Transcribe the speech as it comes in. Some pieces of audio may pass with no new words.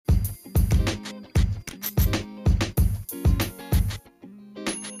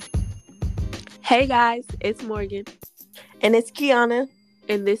Hey guys, it's Morgan, And it's Kiana,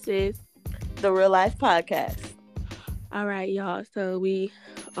 and this is the Real Life Podcast. all right, y'all. So we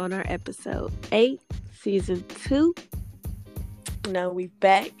on our episode 8, season 2. We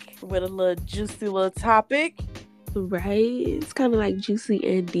back with a little juicy little topic. Right? It's kind of like juicy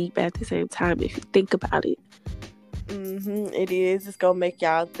and deep at the same time if you think about it. It is. It's gonna make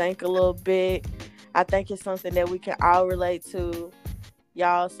y'all think a little bit. I think it's something that we can all relate to,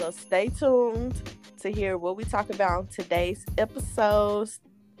 y'all. So stay tuned to hear what we talk about on today's episodes.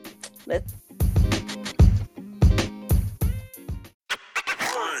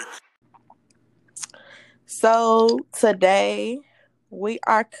 So today we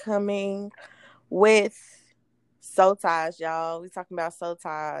are coming with soul ties, y'all. We talking about soul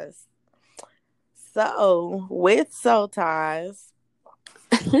ties. So with soul ties,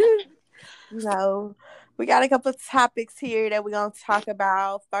 we got a couple topics here that we're gonna talk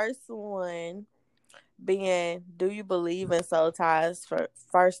about. First one being, do you believe in soul ties?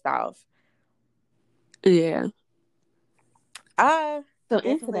 First off, Yeah. I So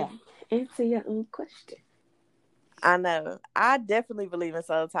definitely, answer your own question. I know, I definitely believe in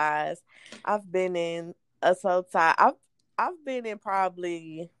soul ties. I've been in a soul tie. I've been in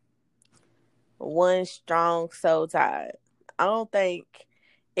probably one strong soul tie. I don't think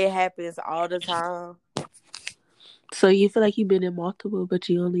it happens all the time. So you feel like you've been in multiple, but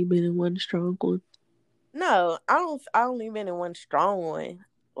you only been in one strong one. No, I don't. I only been in one strong one,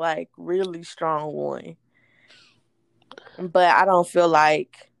 like really strong one. But I don't feel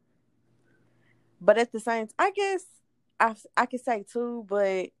like. But at the same, I guess I could say two,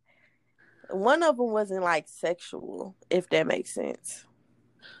 but one of them wasn't like sexual, if that makes sense.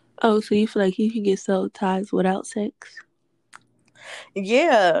 Oh, so you feel like you can get soul ties without sex?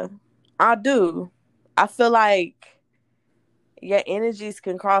 Yeah, I do. I feel like your energies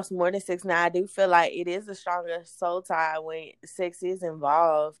can cross more than sex. Now I do feel like it is a stronger soul tie when sex is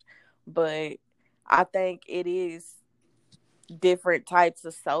involved, but I think it is different types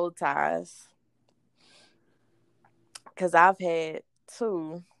of soul ties. Because I've had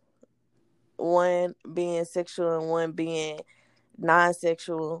two, one being sexual and one being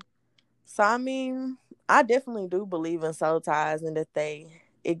non-sexual. So I mean, I definitely do believe in soul ties and that they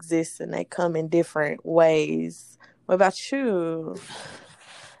exist and they come in different ways. What about you?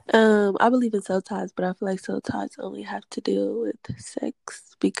 I believe in soul ties, but I feel like soul ties only have to deal with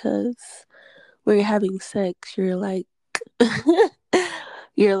sex because when you're having sex, you're like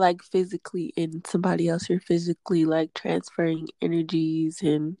you're like physically in somebody else. You're physically like transferring energies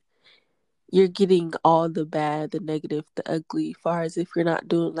and you're getting all the bad, the negative, the ugly. Far as if you're not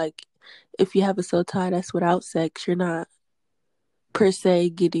doing like if you have a soul tie that's without sex, you're not per se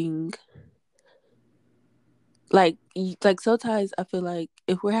getting like soul ties. I feel like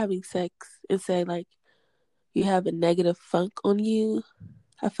if we're having sex and say like you have a negative funk on you,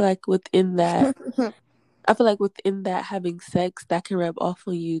 I feel like within that I feel like within that having sex that can rub off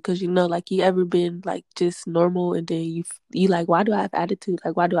on you because like you ever been like just normal and then you like why do I have attitude,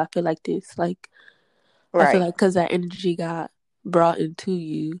 like why do I feel like this, like I feel Right. like because that energy got brought into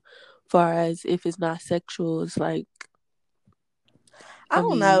you. Far as if it's not sexual, it's like I I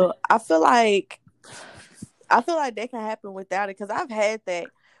don't mean, know. I feel like that can happen without it because I've had that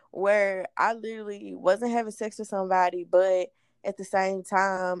where I literally wasn't having sex with somebody, but at the same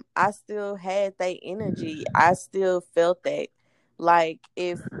time, I still had that energy. I still felt that. Like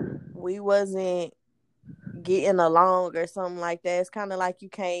if we wasn't getting along or something like that, it's kind of like you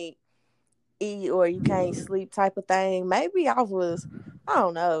can't eat or you can't sleep type of thing. Maybe I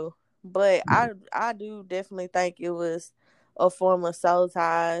don't know, but I do definitely think it was a form of soul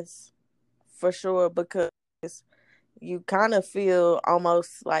ties for sure because you kind of feel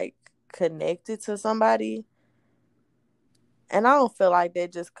almost like connected to somebody. And I don't feel like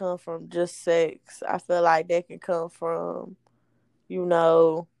that just come from just sex. I feel like that can come from, you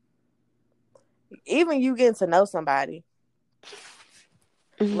know, even you getting to know somebody.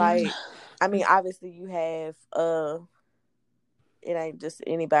 mm, Like, I mean, obviously you have it ain't just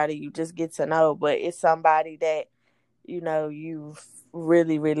anybody you just get to know, but it's somebody that, you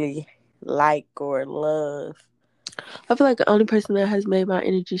really, really like or love. I feel like the only person that has made my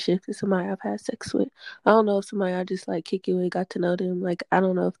energy shift is somebody I've had sex with. I don't know if somebody I just like kick it with, got to know them. Like I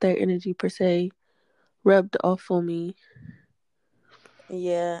don't know if their energy per se rubbed off on me.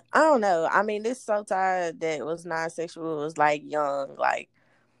 Yeah, I don't know. I mean, this so tired that was non-sexual was like young. Like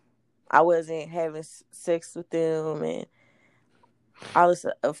I wasn't having sex with them, and I was,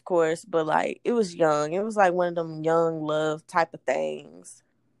 of course, but like it was young. It was like one of them young love type of things.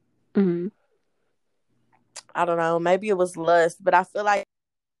 Mm-hmm. I don't know. Maybe it was lust, but I feel like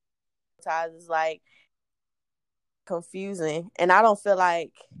ties is like confusing, and I don't feel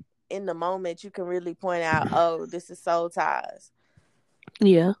like in the moment you can really point out, oh, this is soul ties.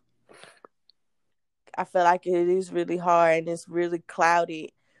 Yeah. I feel like it is really hard and it's really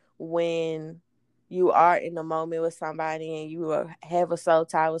clouded when you are in the moment with somebody and you have a soul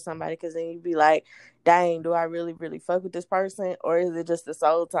tie with somebody, because then you be like, dang, do I really, really fuck with this person, or is it just the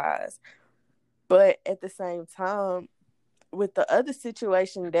soul ties? But at the same time, with the other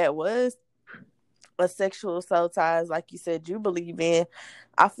situation that was a sexual soul ties, like you said, you believe in,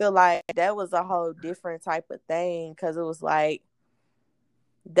 I feel like that was a whole different type of thing, because it was like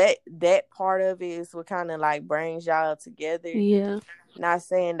that part of it is what kind of like brings y'all together. Yeah. Not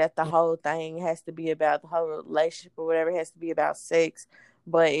saying that the whole thing has to be about the whole relationship or whatever, it has to be about sex,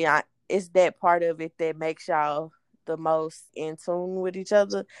 but yeah, it's that part of it that makes y'all the most in tune with each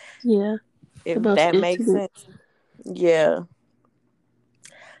other, Yeah. The if most that makes intimate. sense. Yeah,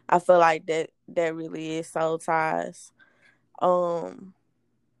 I feel like that really is soul ties. Um,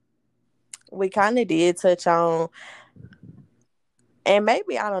 we kind of did touch on, and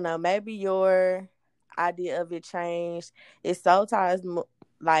maybe I don't know, maybe your idea of it changed. Is soul ties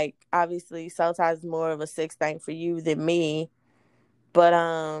like, obviously soul ties is more of a sex thing for you than me, but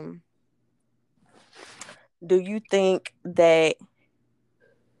do you think that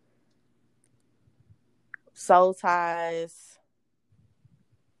soul ties,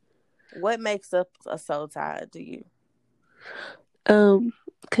 what makes up a soul tie to you? Um,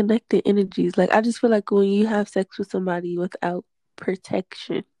 Connected energies. Like I just feel like when you have sex with somebody without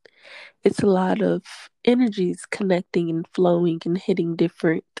protection, it's a lot of energies connecting and flowing and hitting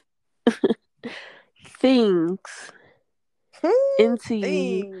different things into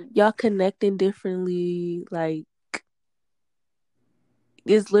you. Things. Y'all connecting differently. Like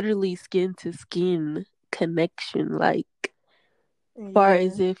it's literally skin to skin connection. Like far Yeah.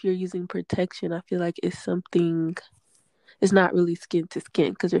 as if you're using protection, I feel like it's something. It's not really skin to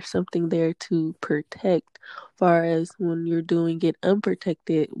skin because there's something there to protect. Far as when you're doing it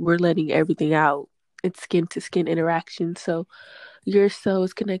unprotected, we're letting everything out. It's skin to skin interaction. So your soul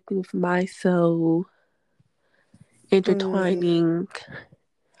is connecting with my soul, Mm, intertwining I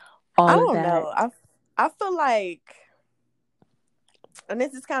all of don't that. know. I feel like, and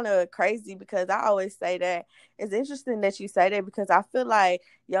this is kind of crazy because I always say that it's interesting that you say that, because I feel like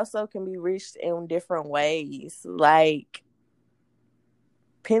your soul can be reached in different ways, like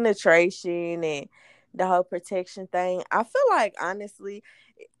penetration and the whole protection thing. I feel like, honestly,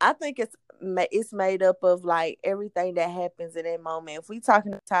 I think it's made up of like everything that happens in that moment. If we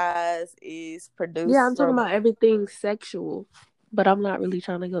talking ties is Yeah, produced I'm talking from, about everything sexual, but I'm not really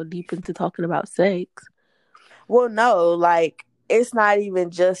trying to go deep into talking about sex. well, no, like it's not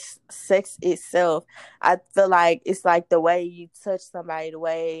even just sex itself. I feel like it's like the way you touch somebody, the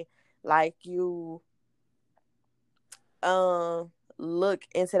way like you look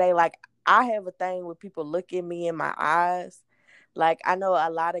into they, like, I have a thing with people look at me in my eyes. Like I know a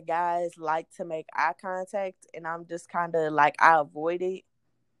lot of guys like to make eye contact, and I'm just kind of like, I avoid it.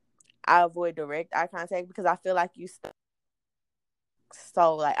 I avoid direct eye contact because I feel like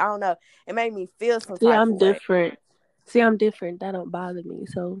so like, I don't know, it made me feel some See, type I'm of way. different. See, I'm different. That don't bother me.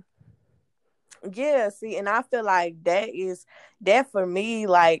 So Yeah, see, and I feel like that for me,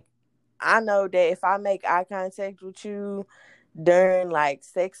 like I know that if I make eye contact with you during like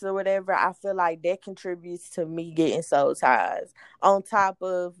sex or whatever, I feel like that contributes to me getting soul ties. On top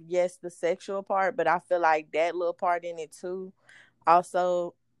of, yes, the sexual part, but I feel like that little part in it too.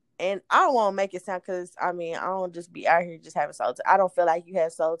 Also, and I don't want to make it sound, because I mean, I don't just be out here just having soul ties. I don't feel like you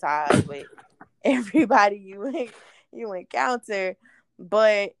have soul ties with everybody you encounter,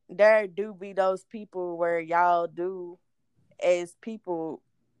 but there do be those people where y'all do, as people,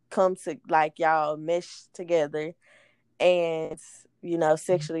 come to like y'all mesh together, and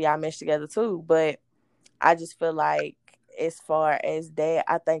sexually y'all mesh together too. But I just feel like, as far as that,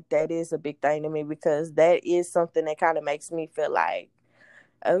 I think that is a big thing to me, because that is something that kind of makes me feel like,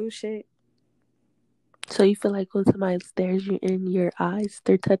 oh shit. so you feel like when somebody stares you in your eyes,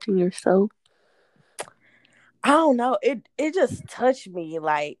 they're touching your soul? I don't know, it just touched me,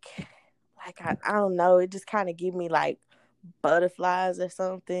 like I don't know, it just kind of give me like butterflies or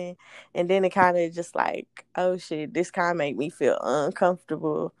something, and then it kind of just like, oh shit, this kind of make me feel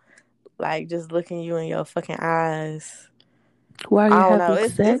uncomfortable, like just looking you in your fucking eyes. Why are I you don't know, having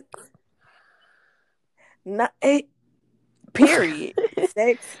it's sex? not it, period.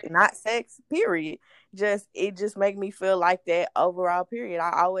 Sex, not sex, period. Just, it just make me feel like that overall, period.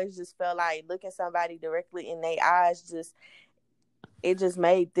 I always just felt like looking somebody directly in their eyes, just it just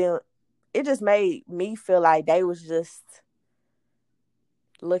made them, it just made me feel like they was just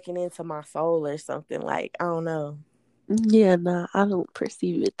looking into my soul or something. Like, I don't know. Yeah, nah, I don't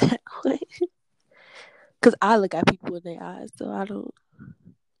perceive it that way. Cause I look at people in their eyes, so I don't.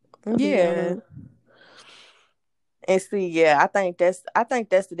 I mean, I Yeah. don't. And see, yeah, I think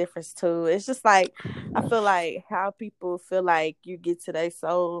that's the difference too. It's just like I feel like how people feel like you get to their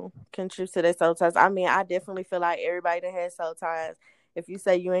soul, contribute to their soul ties. I mean, I definitely feel like everybody that has soul ties. If you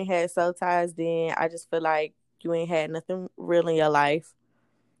say you ain't had soul ties, then I just feel like you ain't had nothing real in your life.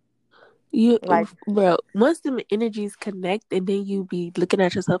 You, Like, bro, once them energies connect, and then you be looking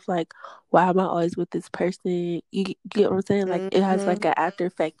at yourself like, why am I always with this person? You get what I'm saying? Like, it has mm-hmm. like an after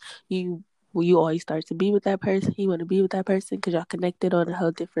effect. You always start to be with that person. You want to be with that person because y'all connected on a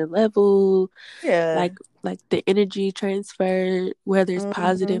whole different level. Yeah, Like the energy transfer, whether it's mm-hmm.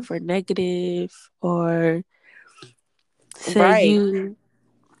 positive or negative, or say Right. you,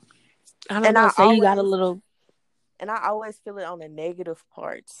 I don't And know, I say you got a always little. and I always feel it on the negative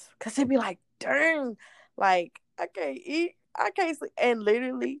parts because it'd be like, dang, like I can't eat, I can't sleep. And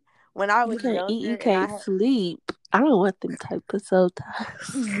literally, when I You was can't eat, younger, you and I can't had, sleep. I don't want them type of soul ties.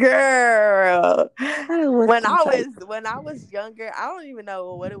 girl, I don't want them type. when I was younger, I don't even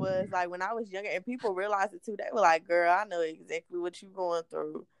know what it was like when I was younger, and people realized it too. They were like, "Girl, I know exactly what you going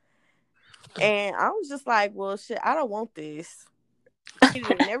through," and I was just like, "Well, shit, I don't want this." And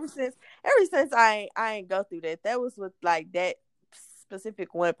ever since I ain't go through that. That was with like that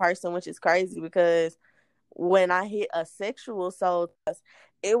specific one person, which is crazy because when I hit a sexual soul test,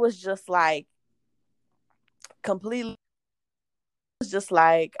 it was just like completely. It was just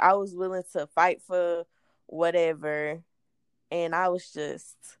like I was willing to fight for whatever, and I was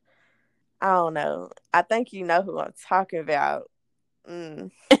just I don't know. I think you know who I'm talking about.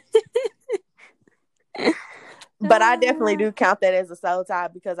 Mm. But I definitely Ah, do count that as a soul tie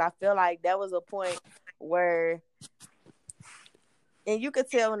because I feel like that was a point where and you could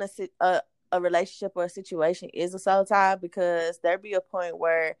tell when a relationship or a situation is a soul tie because there be a point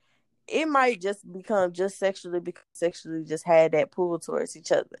where it might just become just sexually because sexually just had that pull towards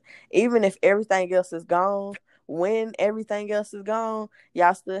each other. Even if everything else is gone, when everything else is gone,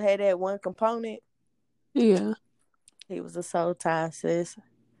 y'all still had that one component. yeah. He was a soul tie, sis.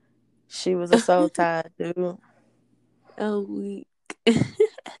 She was a soul tie, dude. Oh, we.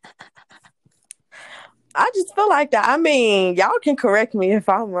 I just feel like that. I mean, y'all can correct me if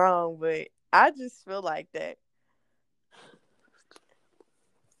I'm wrong, but I just feel like that.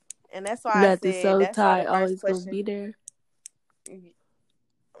 And that's why I That the said soul that's why the tie first always gonna be question.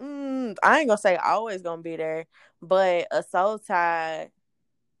 there. I ain't gonna say always gonna be there, but a soul tie.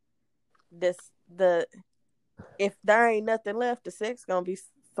 This the if there ain't nothing left, the sex gonna be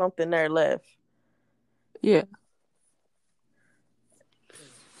something there left. Yeah.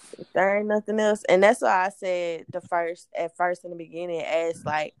 If there ain't nothing else, and that's why I said at first in the beginning as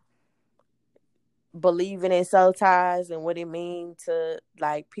like believing in soul ties and what it means to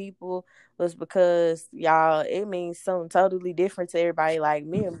like people was because y'all it means something totally different to everybody. Like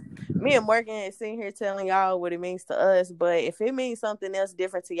me and Morgan is sitting here telling y'all what it means to us, but if it means something else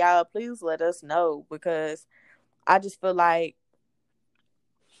different to y'all, please let us know because I just feel like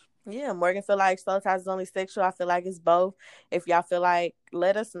yeah, Morgan feel like soul ties is only sexual. I feel like it's both. If y'all feel like,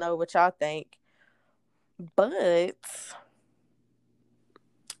 let us know what y'all think. But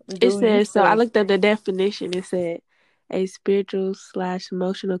It do you says so. I think? looked at the definition. It said a spiritual slash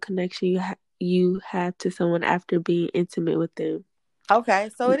emotional connection you have to someone after being intimate with them. Okay,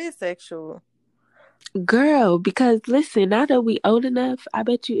 so it is sexual. Girl, because listen, now that we old enough, I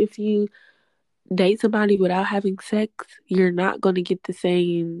bet you if you date somebody without having sex, you're not gonna get the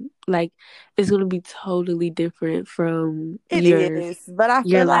same. Like, it's gonna be totally different from It is, but I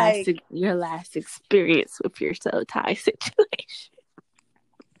feel like your last experience with your soul tie situation.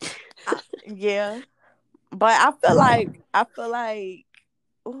 yeah, but I feel like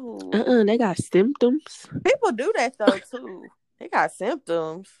ooh, They got symptoms. people do that though too. They got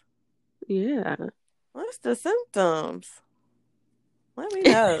symptoms. Yeah. What's the symptoms? Let me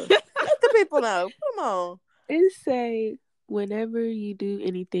know. Let the people know. Come on. It say whenever you do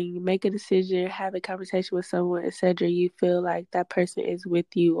anything, make a decision, have a conversation with someone, etc., you feel like that person is with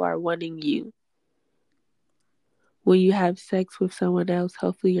you or wanting you. When you have sex with someone else,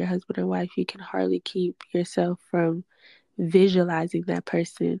 hopefully your husband or wife, you can hardly keep yourself from visualizing that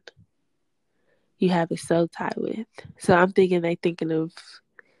person you have a soul tie with. So I'm thinking they thinking of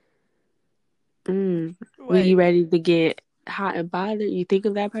when you Wait. ready to get hot and bothered, you think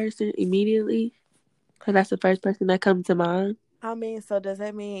of that person immediately because that's the first person that comes to mind. I mean, so does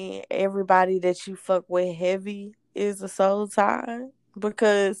that mean everybody that you fuck with heavy is a soul tie?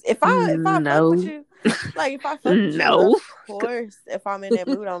 Because if I fuck with No. you, Like, if I fuck with you, of No. course, if I'm in that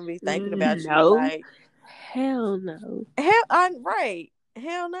mood, I'm gonna be thinking about you. No. Like, Hell no. hell, I'm right.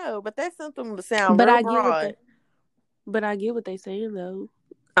 Hell no. But that's something to sound But real I get what broad. they but I get what they saying though.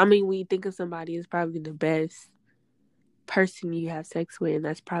 I mean, when you think of somebody as probably the best person you have sex with, and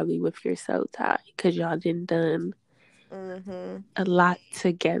that's probably with your soul tie because y'all done Mm-hmm. a lot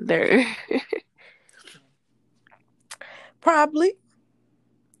together. Probably.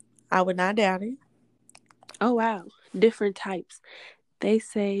 I would not doubt it. Oh wow, different types. They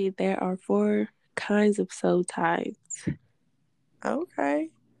say there are 4 kinds of soul ties: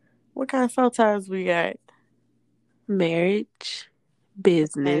 Okay. What kind of soul ties we got? marriage, Okay.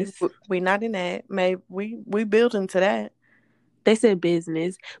 business. We not in that. Maybe we build into that. They said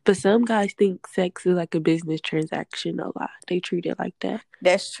business, but some guys think sex is like a business transaction a lot. They treat it like that.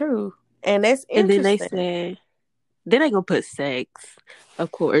 That's true. And that's And then they interesting. said, then they gonna put sex,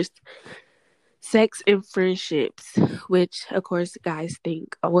 of course, sex and friendships, which of course guys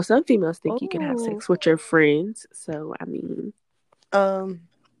think. Well, some females think you can have Oh. sex with your friends. So I mean, Um,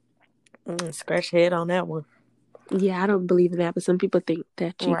 scratch head on that one. yeah, I don't believe in that, but some people think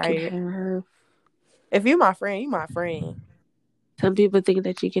that you can Right. have. If you my friend, you my friend. Some people think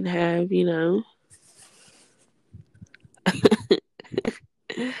that you can have,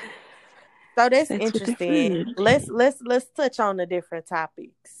 So that's sex with their interesting. friend. Let's touch on the different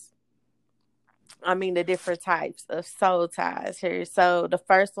topics. I mean the different types of soul ties here. So the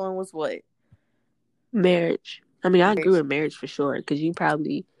first one was what? Marriage. I mean, I agree Marriage. with marriage for sure because you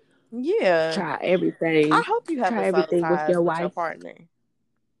probably Yeah. try I everything. hope you have Try a soul everything with ties your with your wife. partner.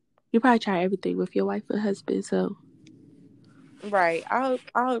 You probably try everything with your wife or husband. So Right. I hope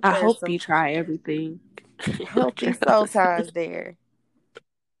I there's hope some you try everything with healthy your soul husband. ties there.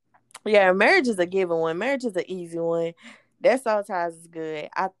 Yeah, marriage is a given one. Marriage is an easy one. That soul ties is good.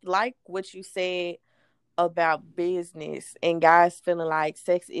 I like what you said about business and guys feeling like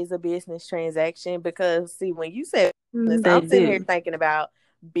sex is a business transaction because see when you said business, They I'm sitting here do. thinking about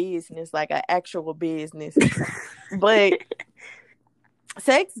business like an actual business. But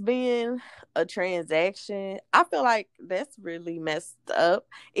sex being a transaction, I feel like that's really messed up.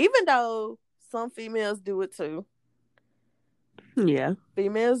 Even though some females do it too. Yeah.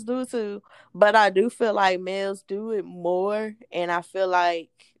 Females do it too. But I do feel like males do it more and I feel like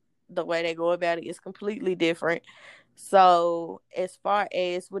the way they go about it is completely different. So as far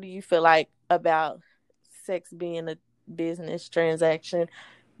as what do you feel like about sex being a business transaction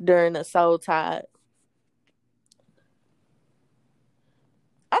during a soul tie?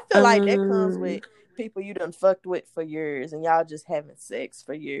 I feel like that comes Um. with people you done fucked with for years and y'all just having sex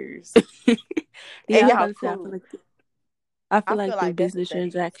for years. And Yeah, I was about y'all to say. cool. I feel I feel like the like that's what business that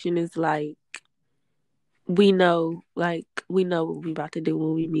is. transaction is like we know what we about to do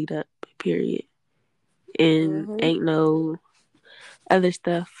when we meet up. Period. And Mm-hmm. ain't no other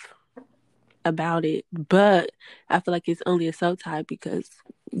stuff about it. But I feel like it's only a soul tie because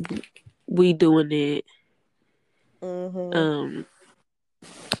we doing it Mm-hmm. um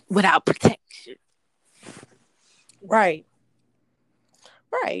without protection. Right.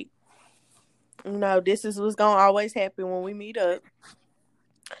 Right. This is what's gonna always happen when we meet up.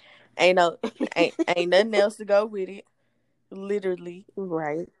 Ain't no ain't nothing else to go with it. Literally.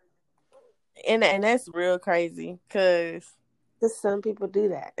 Right. And that's real crazy. Cause Because some people do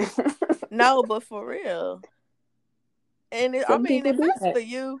that. no, but for real. And I Some mean, people if do that's that. for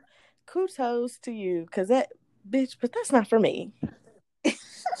you, kudos to you. Cause that bitch, but that's not for me.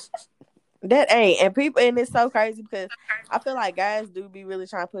 That ain't. And people, and it's so crazy because I feel like guys do be really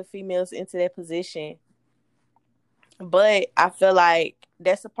trying to put females into that position. But I feel like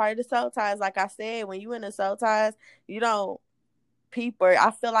that's a part of the soul ties. Like I said, when you in the soul ties, you don't people.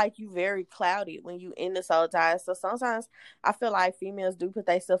 I feel like you very clouded when you in the soul ties. So sometimes I feel like females do put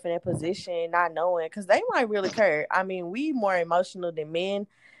themselves in that position, not knowing, because they might really care. I mean, we more emotional than men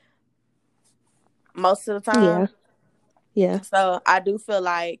most of the Yeah. time. Yeah. So I do feel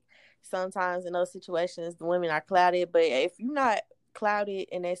like sometimes in those situations the women are clouded. But if you're not clouded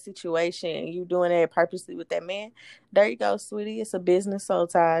in that situation and you doing it purposely with that man, there you go, sweetie. It's a business soul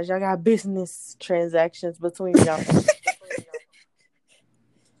ties. Y'all got business transactions between y'all.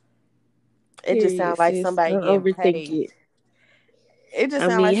 It just Period, sounds like sis. somebody Don't getting overthink paid. it. It just I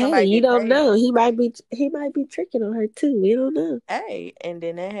sounds mean, like hey, somebody you getting don't paid. know. He might be tricking on her too. We don't know. Hey, and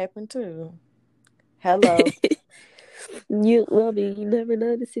then that happened too. Hello. You never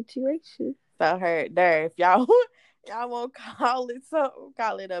know the situation. So her there. If y'all y'all won't call it something,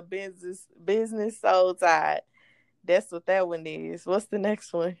 call it a business soul tie. That's what that one is. What's the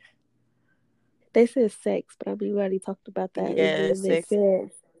next one? They said sex, but I mean we already talked about that. And Yeah, then sex.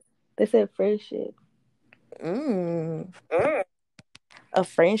 they said friendship. Mm. A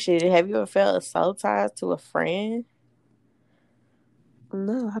friendship. Have you ever felt soul ties to a friend?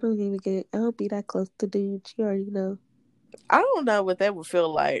 No, I don't even get. I don't be that close to dudes. You already know. I don't know what that would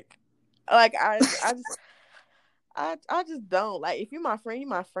feel like. Like I just don't like. If you're my friend, you're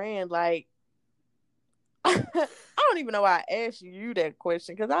my friend. Like I don't even know why I asked you that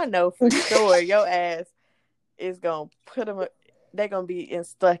question because I know for sure your ass is gonna put them. They're gonna be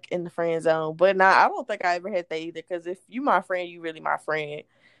stuck in the friend zone. But nah, I don't think I ever had that either. Because if you my friend, you really my friend.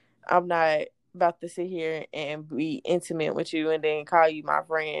 I'm not about to sit here and be intimate with you and then call you my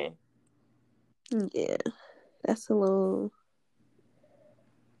friend. Yeah, that's a little.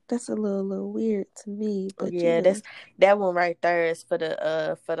 That's a little weird to me, but you Yeah, know. that's that one right there is for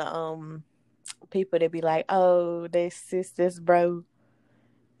the people that be like, oh, that's sisters, bro.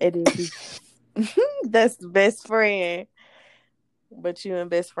 It is that's the best friend. But you and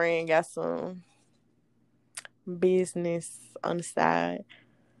best friend got some business on the side.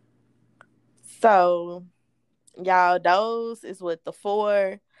 So y'all, those is what the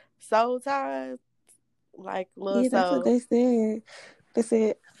 4 soul ties, like little Yeah, that's what soul. they said. They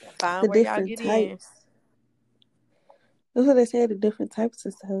said Find the where y'all different get in. types. That's what they said. The different types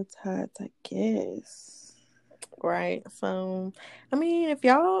of soul ties, I guess. Right. So I mean, if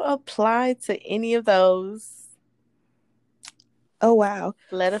y'all apply to any of those, Oh wow!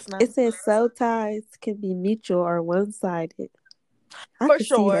 let us know. It says soul ties can be mutual or one-sided. I For can see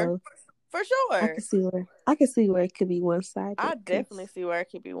sure. though. For I sure. can see where. I can see where it could be one-sided. I definitely see where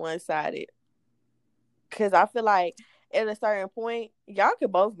it could be one sided. Cause I feel like at a certain point, y'all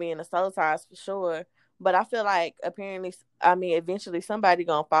could both be in the soul ties for sure. But I feel like apparently, I mean, eventually somebody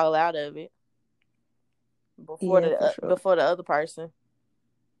gonna fall out of it Yeah, for sure. before the other person,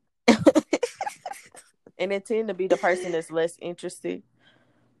 and it tend to be the person that's less interested,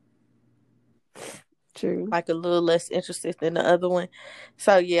 True. like a little less interested than the other one.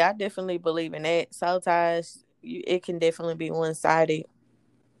 So yeah, I definitely believe in that. Soul ties, it can definitely be one sided.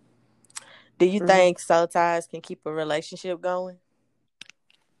 Do you Mm. think soul ties can keep a relationship going?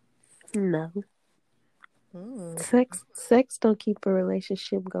 No, Hmm. sex don't keep a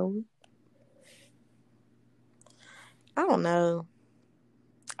relationship going. I don't know.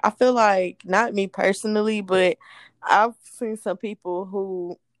 I feel like not me personally, but I've seen some people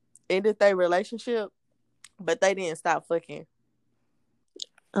who ended their relationship, but they didn't stop fucking.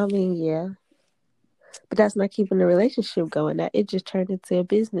 I mean, yeah, but that's not keeping the relationship going. That it just turned into a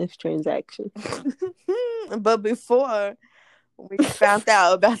business transaction. But before we found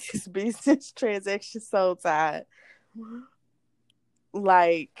out about this business transaction soul tie,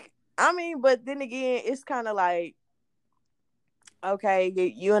 like I mean, but then again, it's kind of like okay,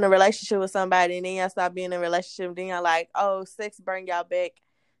 you in a relationship with somebody, and then y'all stop being in a relationship. Then y'all like, oh, sex bring y'all back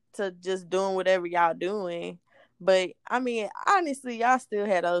to just doing whatever y'all doing. But I mean, honestly, y'all still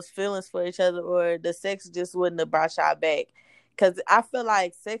had those feelings for each other, or the sex just wouldn't have brought y'all back. Cause I feel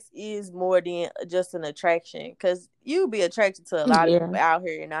like sex is more than just an attraction. Cause you be attracted to a lot of Yeah, people out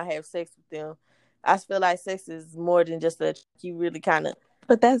here and not have sex with them. I feel like sex is more than just a. You really kind of.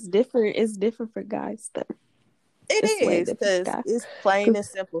 but that's different. It's different for guys though. It It's way is different for because guys. it's plain Cause, and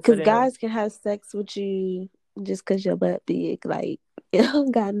simple for 'Cause them. guys can have sex with you just cause your butt big. Like it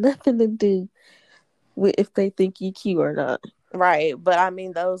don't got nothing to do with if they think you cute or not. Right, but I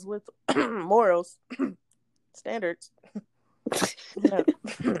mean those with morals, standards. You know,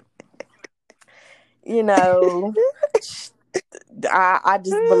 you know, I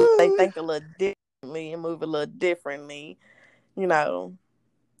just believe they think a little differently and move a little differently. You know,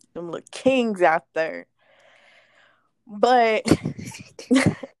 them little kings out there. But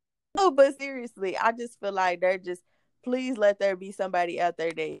no, but seriously, I just feel like they're just please let there be somebody out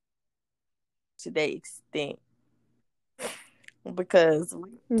there that to their extent because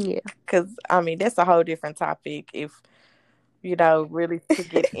Yeah, I mean that's a whole different topic if really to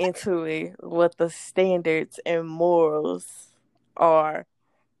get into it, what the standards and morals are.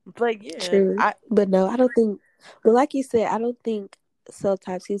 But yeah, true. But no, I don't think. But like you said, I don't think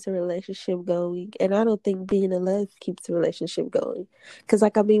sometimes keeps a relationship going, and I don't think being in love keeps a relationship going. Because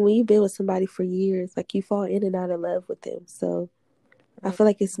like I mean, when you've been with somebody for years, like you fall in and out of love with them, so. I feel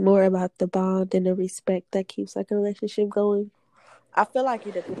like it's more about the bond and the respect that keeps like a relationship going. I feel like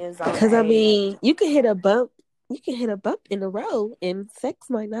it depends on the Because I age. mean, you can hit a bump in a row, and sex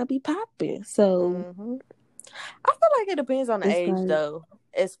might not be popping. So Hmm. I feel like it depends on the it's age like, though,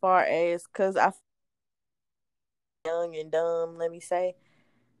 as far as because I young and dumb. Let me say,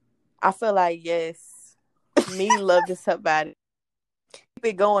 I feel like yes, me loving somebody keep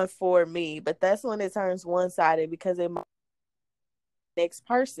it going for me, but that's when it turns one sided because it might next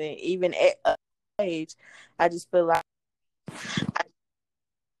person even. age. I just feel like it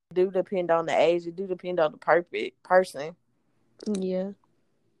do depend on the age. It do depend on the perfect person. Yeah.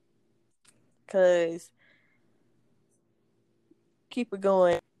 Cause keep it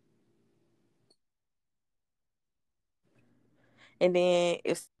going, and then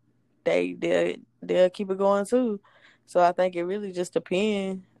if they'll keep it going too. So I think it really just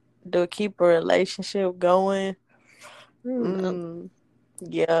depends. Do it keep a relationship going? No.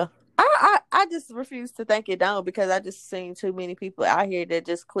 Yeah. I just refuse to think it don't, because I just seen too many people out here that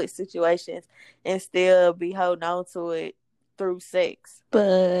just quit situations and still be holding on to it through sex.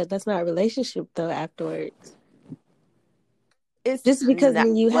 But that's not a relationship though afterwards. It's Just because not,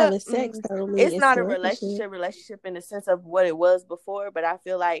 when you well, having sex, that don't mean it's it's not a a relationship. relationship in the sense of what it was before, but I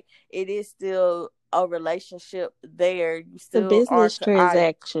feel like it is still a relationship there. You It's a still business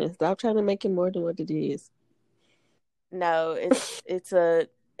transaction. Stop trying to make it more than what it is. no, it's a,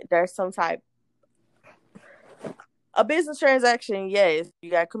 there's some type, a business transaction. Yes, you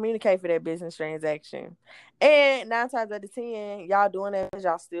got to communicate for that business transaction, and 9 times out of 10 y'all doing that,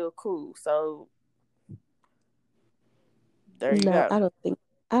 y'all still cool, so there you No, go.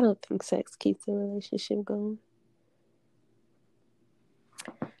 I don't think sex keeps a relationship going.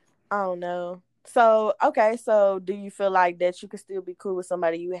 I don't know. So okay, so do you feel like that you could still be cool with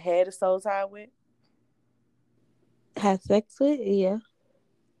somebody you had a soul tie with Have sex with? Yeah.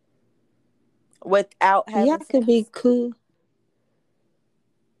 without Yeah, having I could be sex? cool.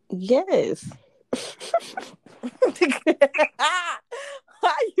 Yes.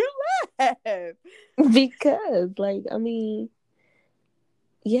 Why you laugh? Because, like, I mean,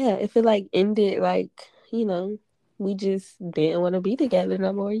 yeah, if it like ended like, we just didn't want to be together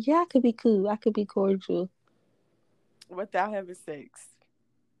no more. Yeah, I could be cool. I could be cordial. Without having sex.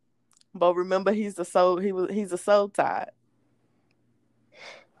 But remember, he's a soul tie.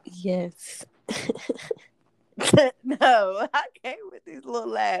 Yes. No, I can't with these little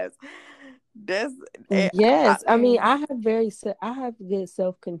laughs. That's Yes. I mean, I have good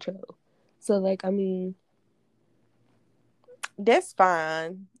self-control. So like, I mean, that's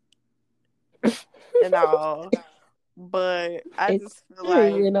fine and all, but I it's just feel true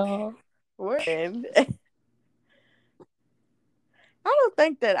like and all. we're in. I don't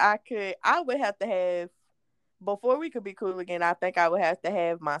think that I could. I would have to have, before we could be cool again. I think I would have to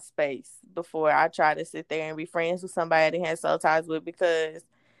have my space before I try to sit there and be friends with somebody that has soul ties with, because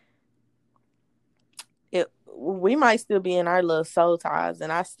we might still be in our little soul ties,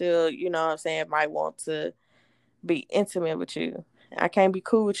 and I still, what I'm saying, might want to be intimate with you. I can't be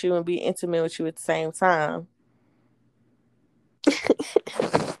cool with you and be intimate with you at the same time.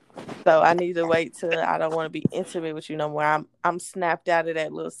 So I need to wait till I don't want to be intimate with you no more. I'm snapped out of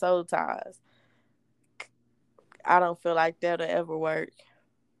that little soul ties. I don't feel like that'll ever work.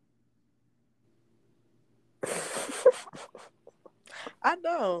 I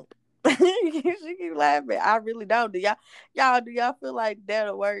don't. She keep laughing. I really don't. Do y'all feel like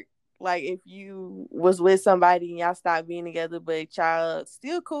that'll work? Like if you was with somebody and y'all stopped being together, but y'all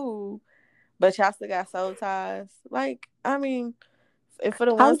still cool, but y'all still got soul ties. Like, I mean, if for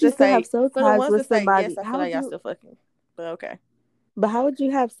the How ones would you that still have say soul for the ties ones with that say yes, somebody? I feel like y'all still fucking. But okay. But how would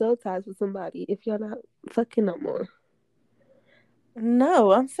you have soul ties with somebody if you're not fucking no more?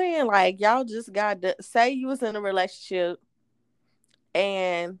 No, I'm saying like y'all just got to say you was in a relationship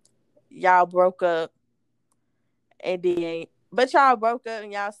and y'all broke up, and then but y'all broke up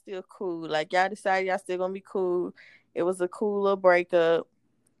and y'all still cool. Like y'all decided y'all still gonna be cool. It was a cool little breakup,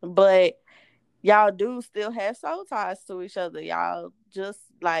 but y'all do still have soul ties to each other. Y'all just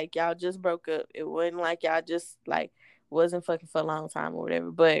broke up. It wasn't like y'all just like wasn't fucking for a long time or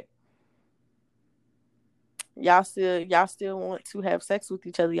whatever. But y'all still want to have sex with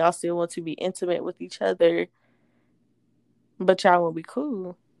each other. Y'all still want to be intimate with each other, but y'all won't be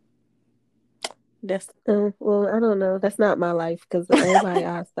cool. That's Well, I don't know. That's not my life because everybody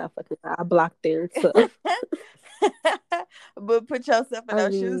I stop fucking, I block them. So, but put yourself in I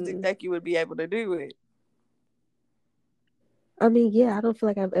those shoes. Do you mean, think you would be able to do it? yeah, I don't feel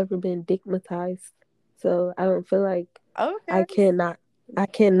like I've ever been digmatized. So I don't feel like I Okay. cannot,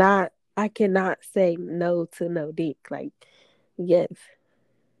 I cannot say no to no dick. Like, yes,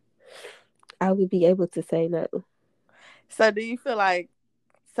 I would be able to say no. So do you feel like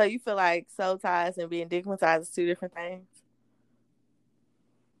you feel like soul ties and being digmatized is two different things?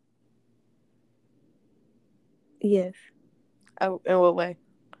 Yes, Oh, in what way?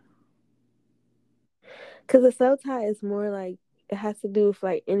 because a soul tie is more like it has to do with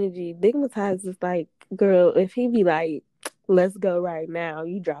like energy. Digmatized is like, girl, if he be like, let's go right now,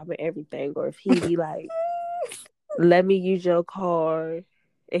 you dropping everything, or if he be like, let me use your car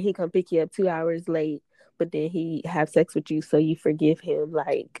and he come pick you up 2 hours late, but then he have sex with you, so you forgive him.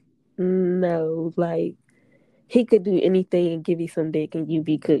 Like, no, like he could do anything and give you some dick, and you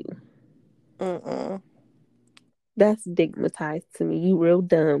be cool. Mm-mm. That's stigmatized to me. You real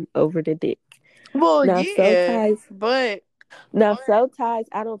dumb over the dick. Well, Now soul yeah, ties. but Now soul ties.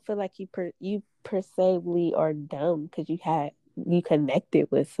 I don't feel like you per se are dumb because you connected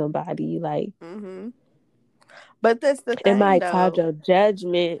with somebody. Like, mm-hmm. But that's the it thing, might cloud though. your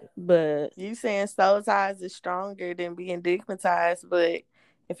judgment, but You saying soul ties is stronger than being digmatized, but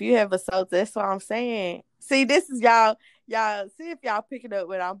if you have a soul, that's what I'm saying. See, this is y'all. See if y'all picking up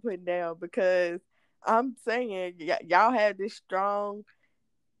what I'm putting down, because I'm saying y'all have this strong,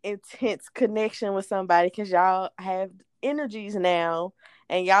 intense connection with somebody because y'all have energies now,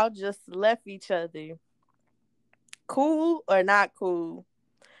 and y'all just left each other. Cool or not cool?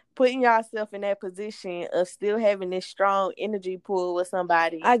 Putting yourself in that position of still having this strong energy pool with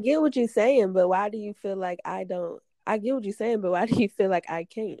somebody. I get what you're saying. But why do you feel like I don't? I get what you're saying, but why do you feel like I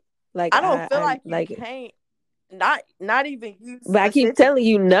can't? Like I don't feel I like you like can't. Not even you But I keep specific. telling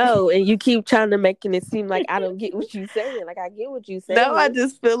you no, and you keep trying to making it seem like I don't get what you saying. Like I get what you No, I saying.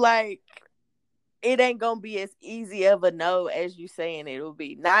 just feel like it ain't gonna be as easy of a no as you saying it'll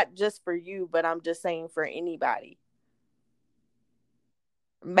be. Not just for you, but I'm just saying for anybody.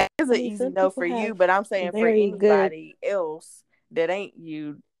 Maybe it's I an mean, easy some no people for have you, but I'm saying for very good. anybody else that ain't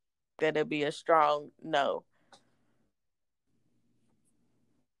you, that'll be a strong no.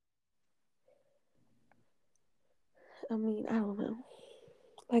 I mean, I don't know.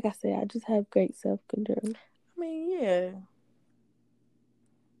 Like I said, I just have great self control. I mean, yeah.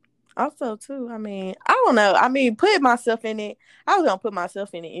 Also, too, I mean, I don't know. I mean, put myself in it. I was gonna put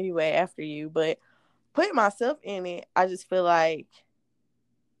myself in it anyway after you, but put myself in it, I just feel like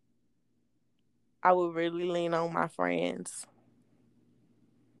I would really lean on my friends.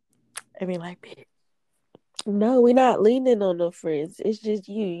 I mean, like, bitch. No, we're not leaning on no friends. It's just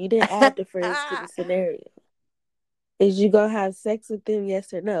you. You didn't add the friends to the scenario. Is you gonna have sex with them?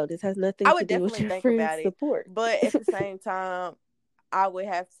 Yes or no? This has nothing I to would do with definitely your think friends' about it, support. but at the same time, I would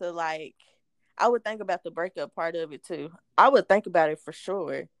have to like, I would think about the breakup part of it too. I would think about it for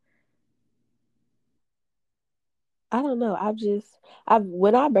sure. I don't know. I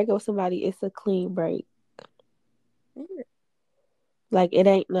when I break up with somebody, it's a clean break. Yeah. Like it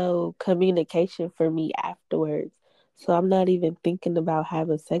ain't no communication for me afterwards. So I'm not even thinking about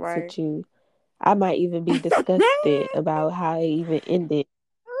having sex Right. with you. I might even be disgusted about how it even ended.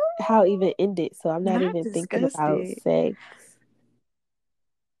 How it even ended. So I'm not Not even thinking about disgusted. sex.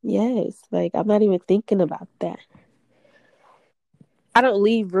 Yes, like I'm not even thinking about that. I don't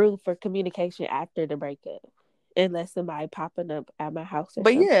leave room for communication after the breakup unless somebody popping up at my house or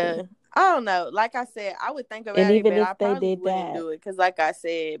But something. yeah, I don't know. Like I said, I would think And about it, even but I if they probably did wouldn't that, do it because, like I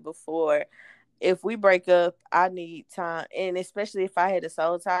said before, if we break up, I need time, and especially if I had a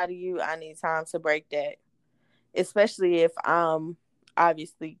soul tie to you, I need time to break that. Especially if I'm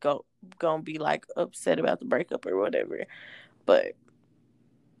obviously gonna be like upset about the breakup or whatever. But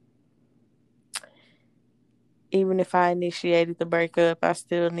even if I initiated the breakup, I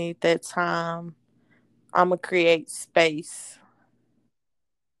still need that time. I'm gonna create space.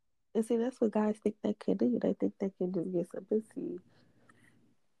 and see, that's what guys think they can do. They think they can just get some pussy.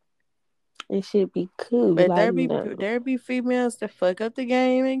 It should be cool. But Like, no. there be females that fuck up the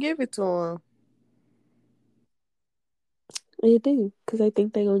game and give it to them. They do. Because they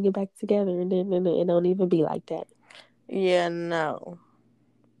think they're going to get back together and then it don't even be like that. Yeah, no.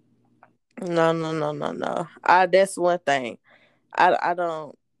 No, no, no, no, no. I That's one thing. I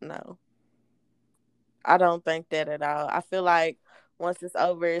don't know. I don't think that at all. I feel like once it's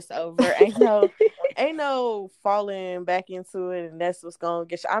over, it's over. Ain't no falling back into it, and that's what's gonna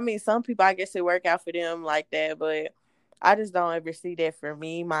get you. I mean, some people, I guess it work out for them like that, but I just don't ever see that for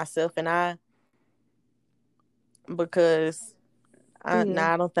me, myself, and I, because Yeah.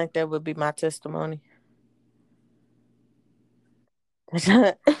 nah, I don't think that would be my testimony.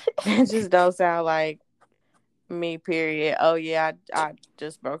 That just don't sound like me. Period. Oh yeah, I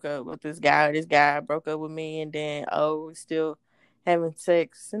just broke up with this guy. Or this guy broke up with me, and then we still having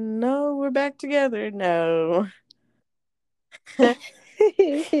sex. No, we're back together. No,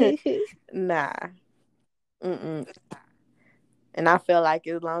 nah. Mm-mm. And I feel like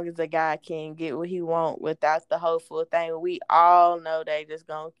as long as a guy can get what he want without the whole full thing, we all know they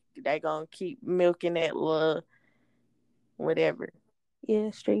gonna keep milking that little whatever.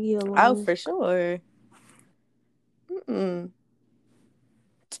 Yeah, string you Oh, along. for sure. Mm-mm.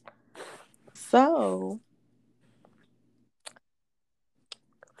 So,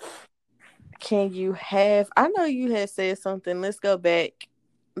 can you have? I know you had said something. Let's go back.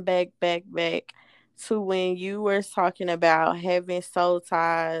 back to when you were talking about having soul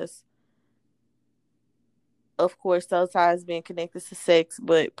ties. Of course, soul ties being connected to sex,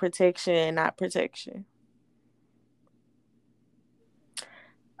 but protection and not protection.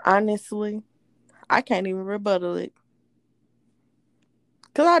 Honestly, I can't even rebuttal it.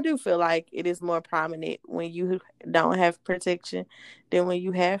 Because I do feel like it is more prominent when you don't have protection than when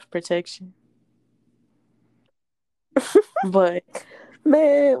you have protection. But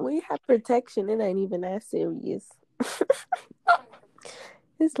Man, we have protection. It ain't even that serious.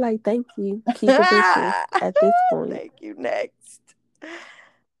 It's like, thank you. Keep it pushing at this point. thank you. Next.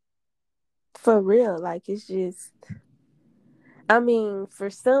 For real. Like, it's just, I mean, for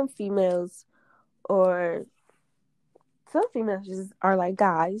some females, or some females just are like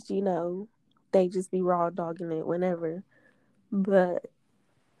guys, they just be raw dogging it whenever. But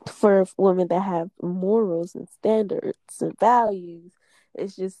for women that have morals and standards and values,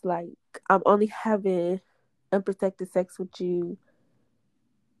 it's just like, I'm only having unprotected sex with you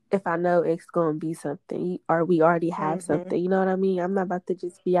if I know it's gonna be something, or we already have Mm-hmm. something. You know what I mean? I'm not about to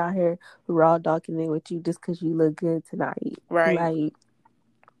just be out here raw dogging it with you just because you look good tonight. Right. Like,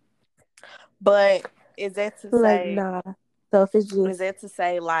 But is that to like say, nah. So if it's is just, that to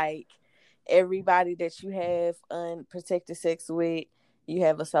say like everybody that you have unprotected sex with, you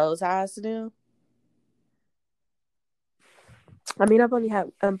have a soul ties to them? I mean, I've only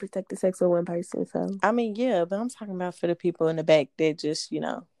had unprotected sex with one person, so I mean, yeah, but I'm talking about for the people in the back that just,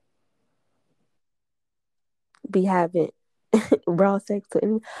 be having raw sex with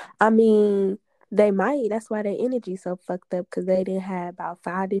any. I mean, they might. That's why their energy so fucked up, because they didn't have about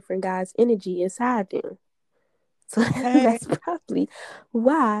 5 different guys' energy inside them. So okay. that's probably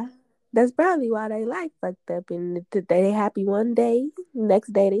why. That's probably why they like fucked up, and they happy one day,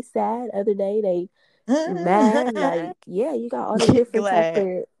 next day they sad, other day they mad. Like, yeah, you got all them Get different type glad.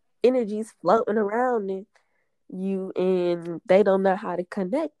 of energies floating around in you, and they don't know how to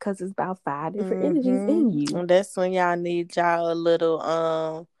connect because it's about 5 different energies Mm-hmm. in you. And that's when y'all need y'all a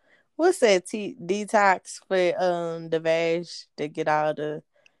little what's that detox for the vag to get all the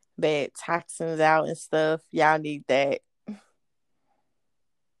bad toxins out and stuff. Y'all need that.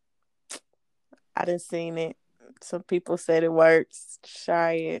 I done seen it. Some people said it works.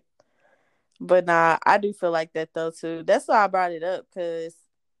 Try it. But nah, I do feel like that though too. That's why I brought it up, because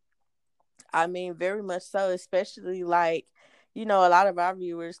I mean, very much so, especially like, a lot of our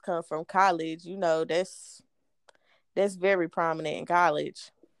viewers come from college. That's very prominent in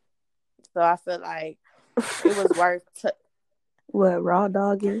college. So I feel like it was worth What, raw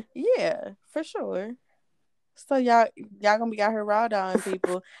dogging? yeah, for sure. So y'all gonna be out here raw dogging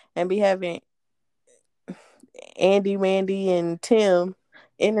people and be having Andy, Mandy, and Tim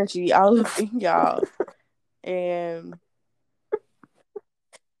energy all up in y'all. And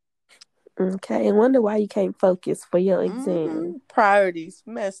Okay, and wonder why you can't focus for your exam. priorities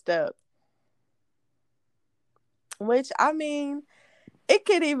messed up. Which I mean, it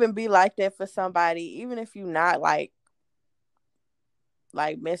could even be like that for somebody, even if you're not like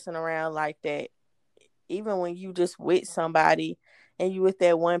messing around like that. Even when you just with somebody and you with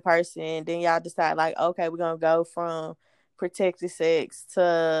that one person, then y'all decide like, okay, we're gonna go from protected sex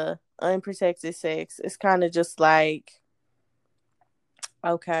to unprotected sex. It's kind of just like,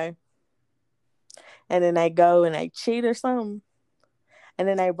 okay, and then they go and they cheat or something, and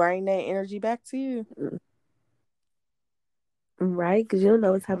then they bring that energy back to you. Right? Because you don't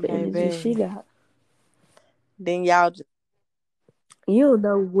know what type of energy she Baby, got. then y'all just, You don't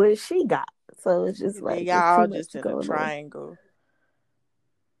know what she got. So it's just then like, y'all it's all too just much in a going on. triangle.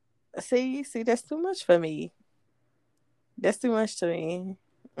 See, that's too much for me. That's too much to me.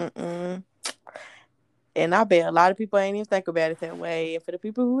 Mm-mm. And I bet a lot of people ain't even think about it that way. And for the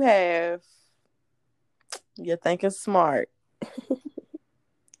people who have, you think it's smart.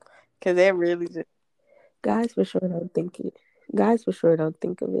 Because that really just. Guys for sure don't think it. Guys for sure don't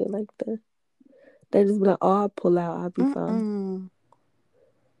think of it like that. They just be like, oh, I'll pull out, I'll be fine. Mm-mm.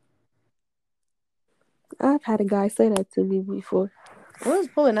 I've had a guy say that to me before. What does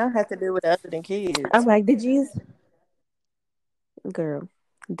pulling out have to do with other than I'm kids? like, did you use, girl,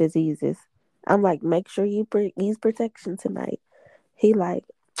 diseases? I'm like, make sure you use protection tonight. He like,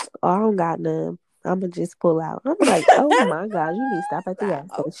 oh, I don't got none. I'ma just pull out. I'm like, oh my god, you need to stop at the gas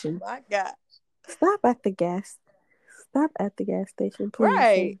Oh station. my God. Stop at the gas. Stop at the gas station, please,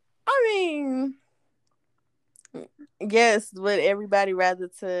 Right. sir. I mean, yes, would everybody rather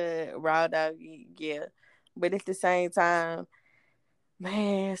to raw dog eat? Yeah. But at the same time,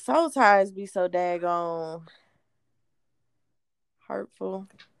 man, soul ties be so daggone hurtful.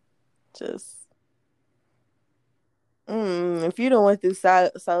 Just If you don't went through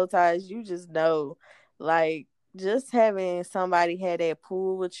soul ties, you just know, like, just having somebody had that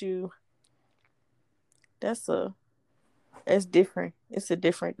pool with you, that's a it's different. It's a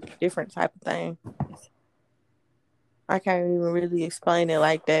different type of thing. I can't even really explain it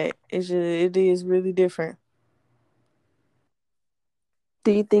like that. It is really different.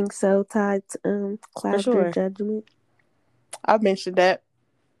 Do you think soul ties For cloud your sure. judgment? I mentioned that.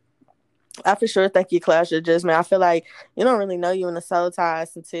 I for sure think you clash your judgment. I feel like you don't really know you in the soul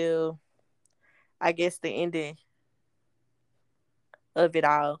ties until I guess the ending of it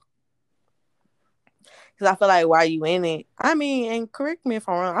all. Because I feel like while you in it, I mean, and correct me if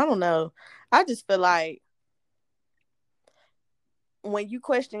I'm wrong, I don't know. I just feel like when you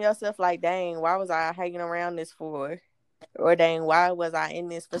question yourself, like, dang, why was I hanging around this for? Or dang, why was I in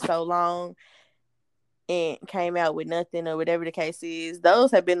this for so long and came out with nothing or whatever the case is?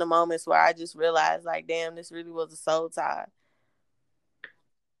 Those have been the moments where I just realized, like, damn, this really was a soul tie.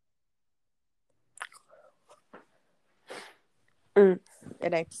 Mm.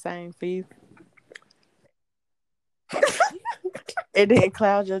 It ain't the same for you. It didn't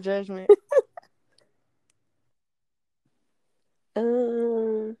cloud your judgment.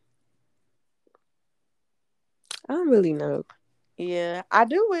 Um, I don't really know. Yeah, I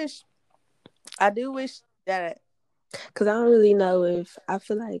do wish that. Cause I don't really know if I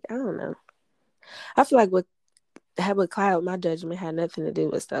feel like I don't know. I feel like what cloud my judgment had nothing to do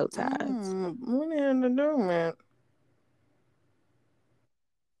with soul ties. What in the do, man?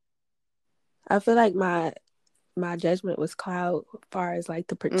 I feel like my judgment was cloud as far as like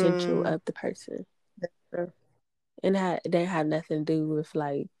the potential Mm, of the person, that's true. and they had nothing to do with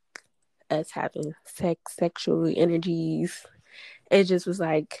like us having sexual energies. It just was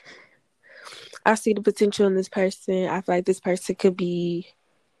like I see the potential in this person. I feel like this person could be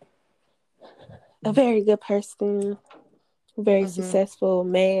a very good person, very Mm-hmm. successful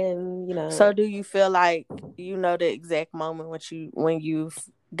man. You So, know, do you feel like you know the exact moment when you've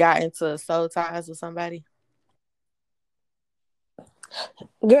got into soul ties with somebody?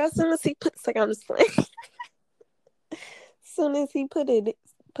 girl. As soon as he puts like I'm just playing. Soon as he put it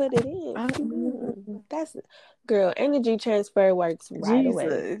in, that's girl. Energy transfer works right away.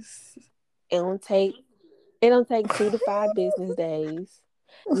 Jesus. It don't take it don't take 2 to 5 business days.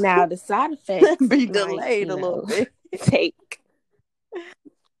 Now the side effects Be might, delayed a little bit. take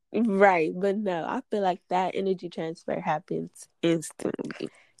right, but no, I feel like that energy transfer happens instantly.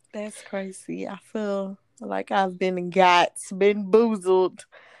 That's crazy. I feel like I've been boozled.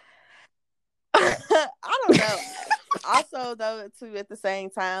 I don't know. Also, though, too, at the same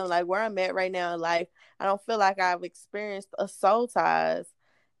time, like where I'm at right now in life, I don't feel like I've experienced a soul ties,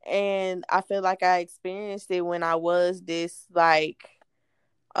 and I feel like I experienced it when I was this like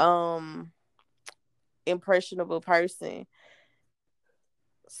um impressionable person.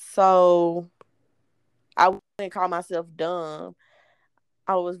 So I wouldn't call myself dumb.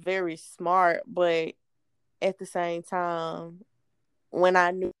 I was very smart, but at the same time, when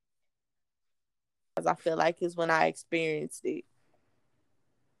I knew, I feel like is when I experienced it.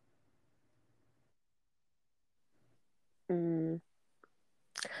 Mm.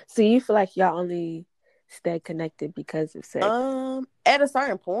 So you feel like y'all only stay connected because of sex? At a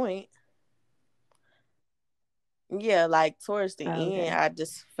certain point, yeah, like towards the end, Okay. I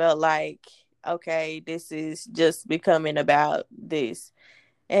just felt like, okay, this is just becoming about this.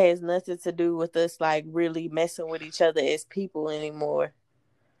 It has nothing to do with us like really messing with each other as people anymore.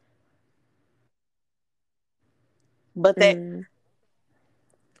 But that, Mm.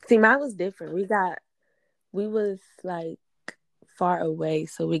 See, mine was different. We was like far away,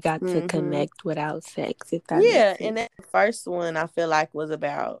 so we got to hmm connect without sex, if that yeah, makes and sense. that first one I feel like was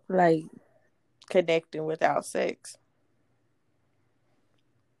about Like, connecting without sex.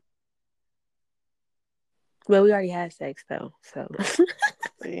 well, we already had sex though, so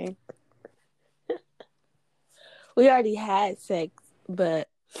See, we already had sex, but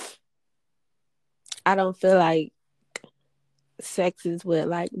I don't feel like sex is what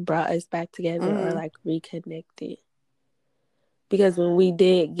like brought us back together or hmm like reconnected. Because when we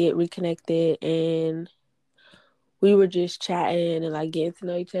did get reconnected and we were just chatting and like getting to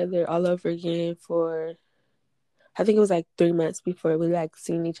know each other all over again for I think it was like 3 months before we like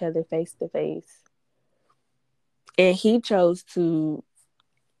seen each other face to face. And he chose to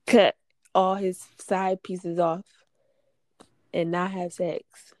cut all his side pieces off and not have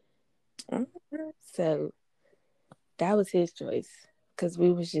sex. So that was his choice because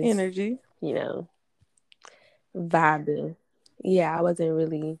we was just, energy. you know, vibing. Yeah, I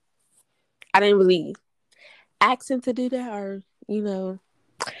didn't really ask him to do that or,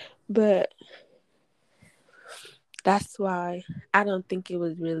 but That's why I don't think it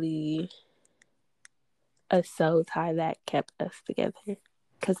was really a soul tie that kept us together.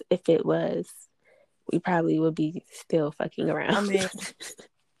 Because if it was, we probably would be still fucking around. I mean,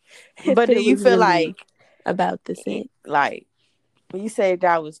 If but do it you was feel really like, about the sex. like, you said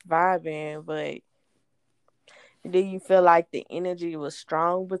y'all was vibing, but do you feel like the energy was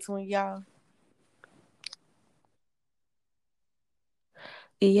strong between y'all?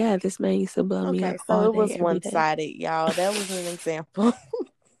 Yeah, this man used to blow me Okay, up so all it day, was every one day. sided, y'all. That was an example.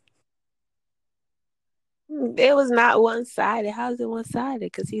 It was not one sided. How's it one sided?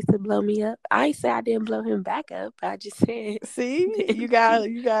 Because he used to blow me up. I ain't say I didn't blow him back up. I just said See, the energy. you got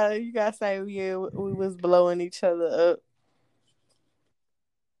to say, yeah, we was blowing each other up.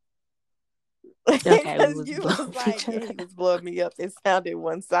 Okay, we Because was you blowing was like, each yeah, other he up. was blowing me up. It sounded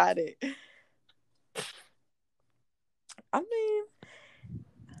one sided. I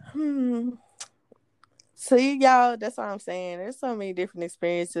mean, see, y'all, that's what I'm saying. There's so many different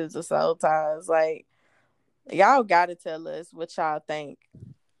experiences of soul ties. Like, y'all got to tell us what y'all think.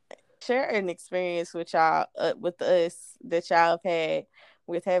 Share an experience with y'all, with us, that y'all have had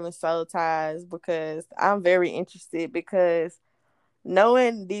with having soul ties, because I'm very interested, because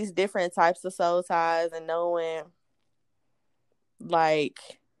knowing these different types of soul ties and knowing, like,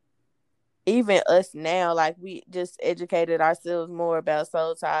 even us now, like, we just educated ourselves more about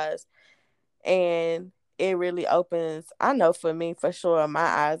soul ties, and it really opens, I know for me for sure, my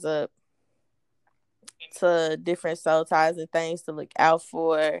eyes up to different soul ties and things to look out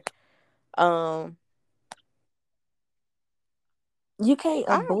for. um You can't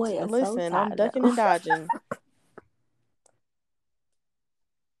I avoid a soul listen, I'm tie ducking though. and dodging.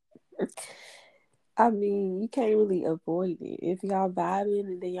 I mean, you can't really avoid it. If y'all vibing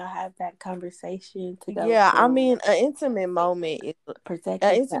and then y'all have that conversation to go Yeah, I from mean, an protected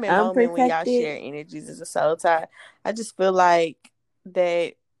to intimate moment when y'all unprotected. share energies is a soul tie. I just feel like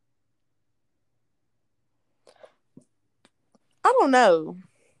that, I don't know.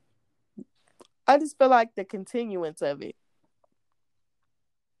 I just feel like the continuance of it.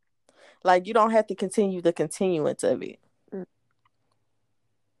 Like, you don't have to continue the continuance of it.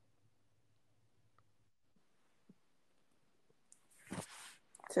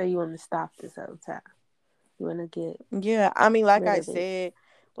 So you want to stop this whole time. You want to get Yeah, I mean, like rid I of it. said,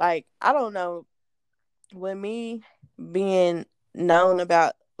 like, I don't know, with me being known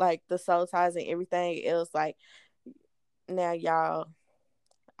about, like, the soul ties and everything else, like, now y'all,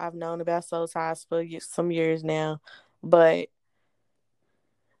 I've known about soul ties for some years now, but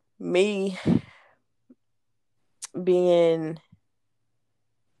me being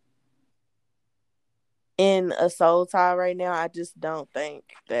in a soul tie right now, I just don't think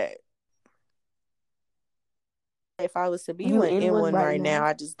that if I was to be You in in one one right right now, now?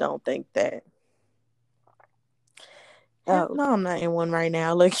 I just don't think that. Hell Oh, no, I'm not in one right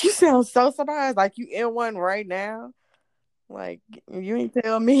now. Look, you sound so surprised. Like, you in one right now? Like, you ain't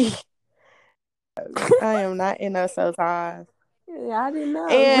tell me. I am not in a soul tie. yeah, I didn't know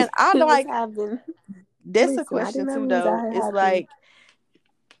And I we was like, having. that's a Listen, I didn't question know too, we was though. out here It's having. like,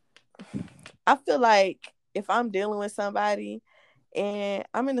 I feel like if I'm dealing with somebody and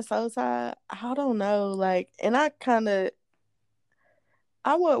I'm in a soul tie, I don't know. Like, and I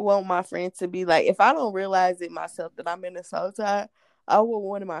would want my friends to be like, if I don't realize it myself that I'm in a soul tie, I would want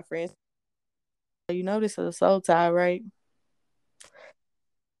one of my friends, you know, this is a soul tie, right?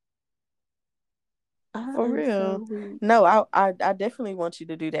 I For am real. so weak. No, I definitely want you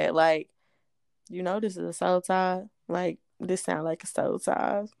to do that. Like, you know, this is a soul tie. Like, this sound like a soul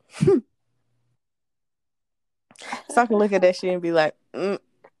tie. So I can look at that shit and be like, mm-mm,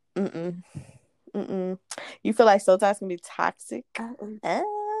 mm-mm. You feel like soul ties can be toxic? I am. Uh,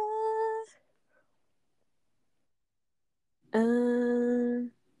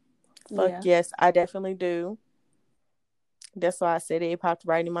 Um. Fuck Yeah. yes, I definitely do. That's why I said it. It popped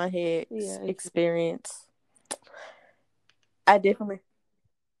right in my head. Yeah. Experience. I definitely,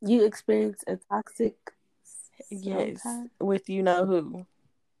 You experience a toxic soul yes, tie? with you know who.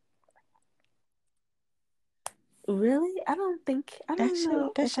 Really? I don't think. I don't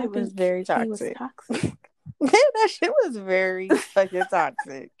know That if I shit was think very he was toxic. toxic. That shit was very fucking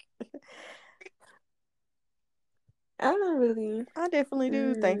toxic. I don't really. I definitely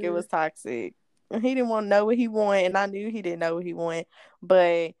do think it Mm, was toxic. He didn't want to know what he wanted, and I knew he didn't know what he wanted.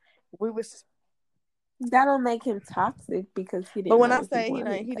 But we was, that don't make him toxic because he but didn't when know I what he say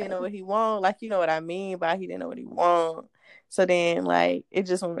wanted. he didn't know Though. what he wanted, like, you know what I mean by he didn't know what he wanted. So then, like, it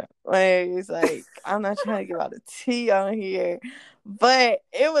just went ways. Like, I'm not trying to give out the tea on here, but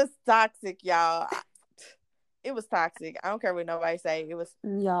it was toxic, y'all. It was toxic. I don't care what nobody say.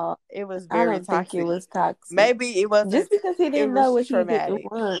 Y'all, It was I very don't think it toxic. was toxic. Maybe it wasn't. Just because he It didn't know was what he didn't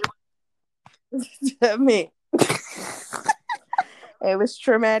traumatic. want. To me. It was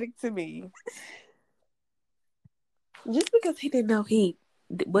traumatic to me. Just because he didn't know what he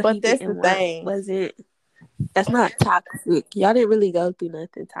But that's the didn't want thing. wasn't. That's not toxic. Y'all didn't really go through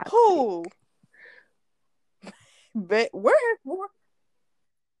nothing toxic. Who? But where?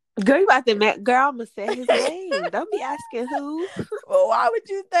 Girl, you about to girl, I'ma say his name. Don't be asking who. Well, why would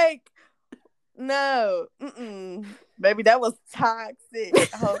you think? No, baby, that was toxic. The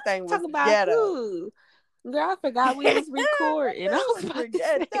whole thing was Talk about ghetto. who. Girl, I forgot we was recording. I was about to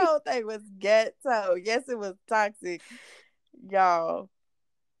say. The whole thing was ghetto. Yes, it was toxic, y'all.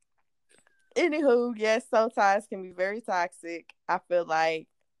 Anywho, yes, soul ties can be very toxic. I feel like,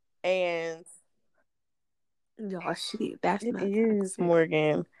 and Y'all, shit, that's it not is, toxic.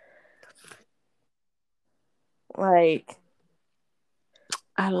 Morgan. Like,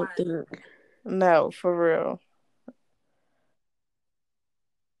 I don't think. No, for real.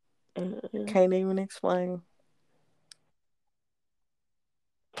 Mm-mm. Can't even explain.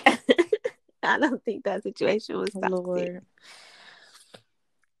 I don't think that situation was toxic. Lord.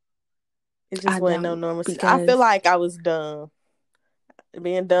 It just wasn't no normal. I feel like I was dumb.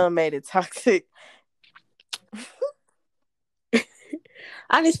 Being dumb made it toxic.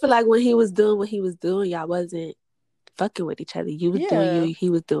 I just feel like when he was doing what he was doing, y'all wasn't fucking with each other. You was doing you, he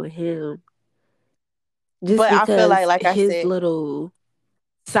was doing him. Just but because I feel like I his said, little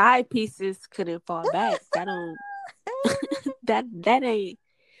side pieces couldn't fall back. That don't that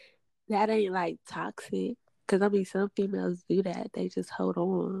ain't like toxic. Cause I mean, some females do that. They just hold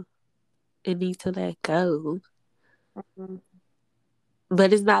on and need to let go. Mm-hmm.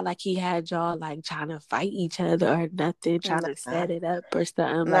 But it's not like he had y'all like trying to fight each other or nothing, trying to set it up or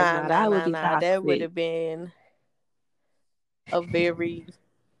something. That would be toxic. That would have been a very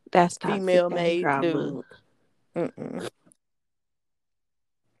that's toxic. female-made drama. Dude.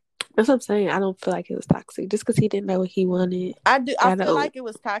 That's what I'm saying. I don't feel like it was toxic just because he didn't know what he wanted. I feel like it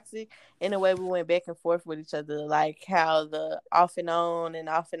was toxic in the way we went back and forth with each other, like how the off and on, and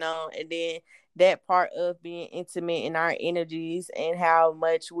then that part of being intimate in our energies and how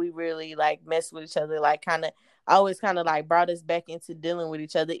much we really like mess with each other, like kind of always kind of like brought us back into dealing with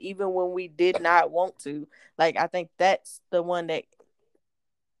each other, even when we did not want to. Like I think that's the one that.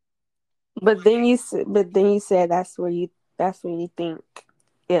 But then you said that's where you think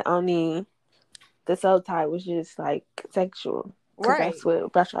it only the soul tie was just like sexual, because that's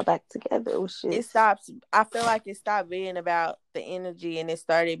what brought y'all back together. It was just, it stops. I feel like it stopped being about the energy and it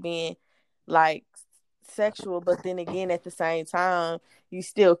started being like sexual, but then again at the same time you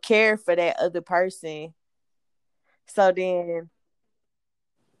still care for that other person. So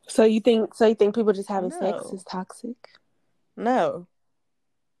you think people just having sex is toxic? No.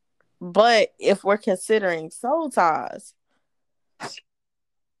 But if we're considering soul ties,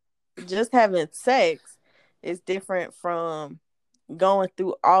 just having sex is different from going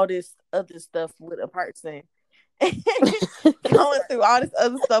through all this other stuff with a person. Going through all this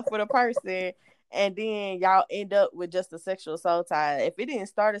other stuff with a person, and then y'all end up with just a sexual soul tie. If it didn't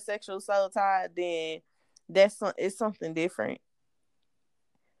start a sexual soul tie, then it's something different.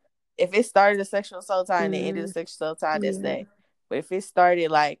 If it started a sexual soul tie and it ended a sexual soul tie, that's that. But if it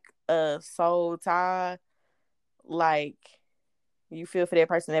started like a soul tie, like you feel for that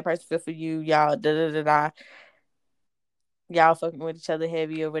person feel for you, y'all y'all fucking with each other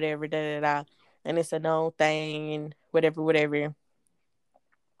heavy or whatever, and it's a known thing and whatever.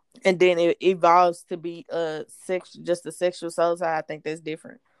 And then it evolves to be just a sexual soul tie. I think that's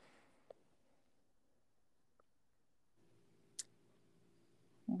different.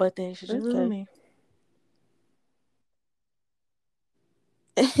 But then she just love me.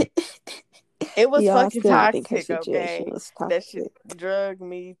 It was fucking toxic, okay? That shit drug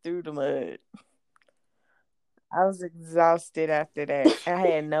me through the mud. I was exhausted after that. I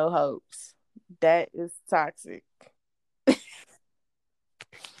had no hopes. That is toxic.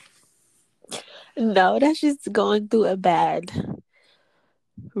 No, that's just going through a bad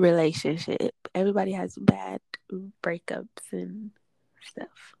relationship. Everybody has bad breakups and stuff.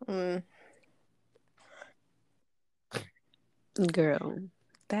 Girl,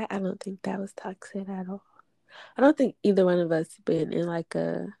 that I don't think that was toxic at all. I don't think either one of us been in like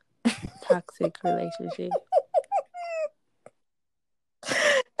a toxic relationship.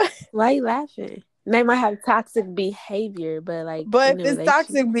 Why are you laughing? They might have toxic behavior, but like, but if it's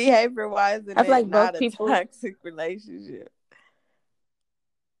toxic behavior wise, then I feel like not a toxic relationship.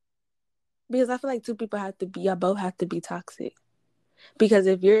 Because I feel like two people have to be, y'all both have to be toxic. Because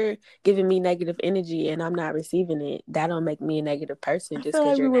if you're giving me negative energy and I'm not receiving it, that don't make me a negative person I just feel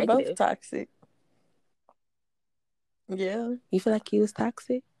because like you're we were both negative. toxic. Yeah. You feel like he was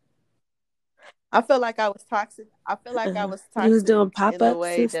toxic? I feel like I was toxic. I feel like I was He was doing toxic in the pop-ups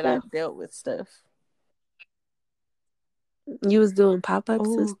way and that I stuff? dealt with stuff. You was doing pop-ups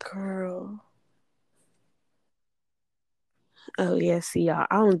and Oh, stuff? girl. Oh, yeah, see, y'all,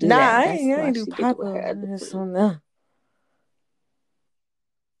 I don't do Nah, that. I That's why ain't do she did it with her pop-ups. other It's friend. on the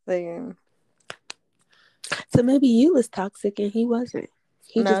thing. So maybe you was toxic and he wasn't.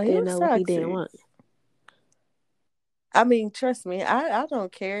 He No, just he didn't was know what he didn't toxic. want. I mean, trust me, I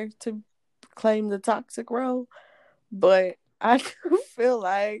don't care to claim the toxic role, but I do feel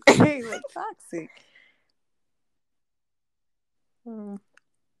like he was toxic.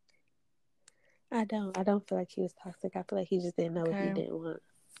 I don't feel like he was toxic. I feel like he just didn't know what he Okay. didn't want.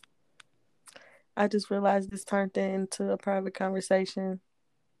 I just realized this turned into a private conversation.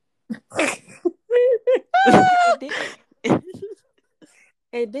 It didn't.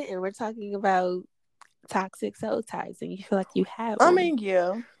 It didn't. We're talking about toxic soul ties, and you feel like you had I one. mean,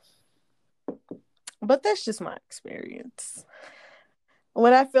 yeah. But that's just my experience.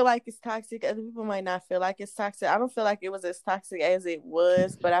 When I feel like it's toxic, other people might not feel like it's toxic. I don't feel like it was as toxic as it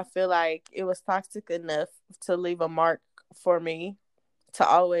was, but I feel like it was toxic enough to leave a mark for me to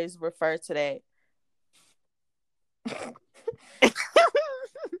always refer to that.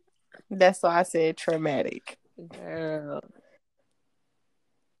 That's why I said traumatic. Girl.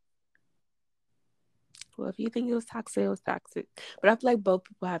 Well, if you think it was toxic, it was toxic. But I feel like both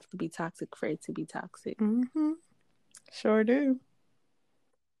people have to be toxic for it to be toxic. Mm-hmm. Sure do.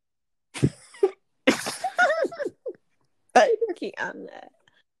 Kiana,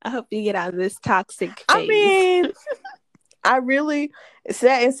 I hope you get out of this toxic phase. I mean, I really,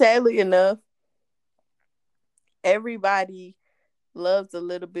 sadly enough, everybody loves a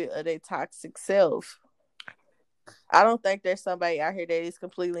little bit of their toxic self. I don't think there's somebody out here that is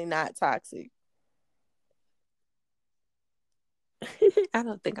completely not toxic. I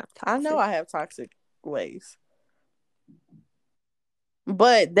don't think I'm toxic. I know I have toxic ways,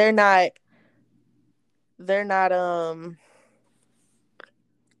 but they're not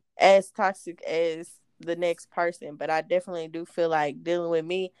as toxic as the next person. But I definitely do feel like dealing with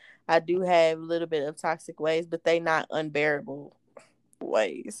me, I do have a little bit of toxic ways, but they not unbearable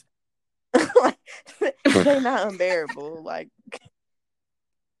ways. Like, they not unbearable. Like,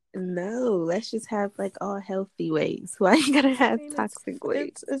 no, let's just have like all healthy ways. Why you gotta have toxic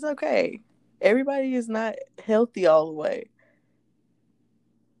ways? It's okay. Everybody is not healthy all the way.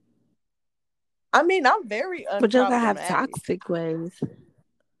 I mean, I'm very unproblematic. But you gotta have toxic ways.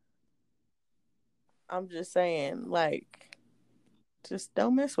 I'm just saying, like, just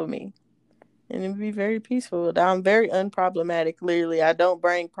don't mess with me. And it'd be very peaceful. I'm very unproblematic, literally. I don't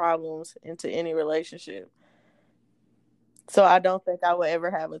bring problems into any relationship. So I don't think I would ever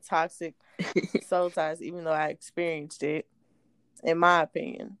have a toxic soul ties, even though I experienced it, in my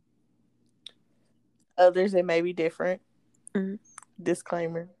opinion. Others, it may be different. Mm-hmm.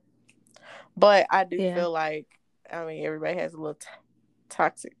 Disclaimer. But I do feel like, I mean, everybody has a little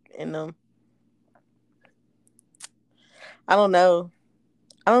toxic in them. I don't know.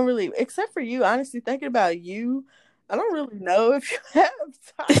 I don't really, except for you, honestly, thinking about you, I don't really know if you have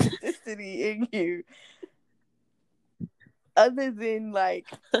toxicity in you. Other than like,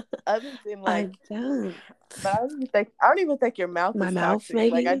 I don't. But I don't even think your mouth is toxic.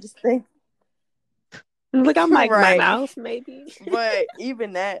 Maybe? Like, I just think. Look, I'm like right. My mouth, maybe. But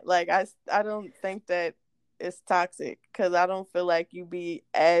even that, like, I don't think that it's toxic, because I don't feel like you be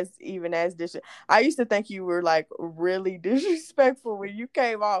as I used to think you were like really disrespectful when you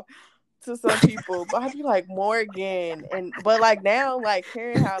came off to some people, but I'd be like, Morgan, but like now, like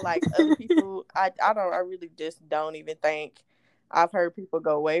hearing how like other people, I really just don't even think. I've heard people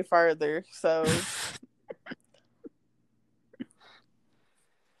go way further, so.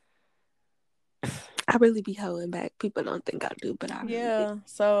 I really be holding back. People don't think I do, but I really do.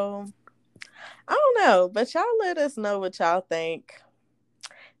 So I don't know, but y'all let us know what y'all think.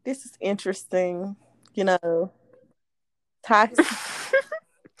 This is interesting, toxic.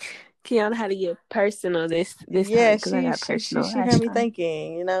 Kiana had to get personal this time, because I got personal. She had me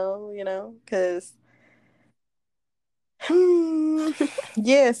thinking, because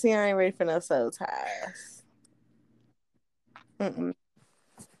see, I ain't ready for no soul ties.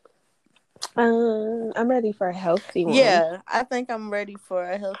 I'm ready for a healthy one. Yeah, I think I'm ready for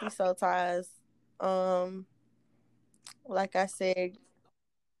a healthy soul ties. Like I said,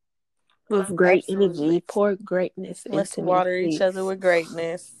 with great energy, pour greatness. Let's water each other with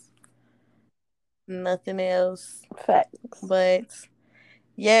greatness. Nothing else. Facts. But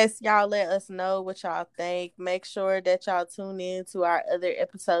yes, y'all let us know what y'all think. Make sure that y'all tune in to our other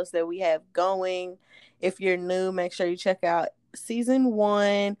episodes that we have going. If you're new, make sure you check out season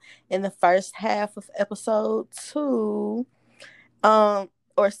 1 and the first half of episode 2.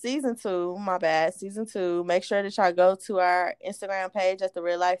 Or season 2, my bad, season 2. Make sure that y'all go to our Instagram page at the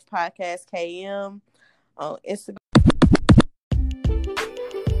Real Life Podcast KM on Instagram.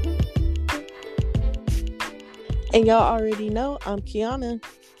 And y'all already know I'm Kiana.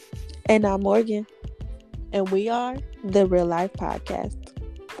 And I'm Morgan. And we are the Real Life Podcast.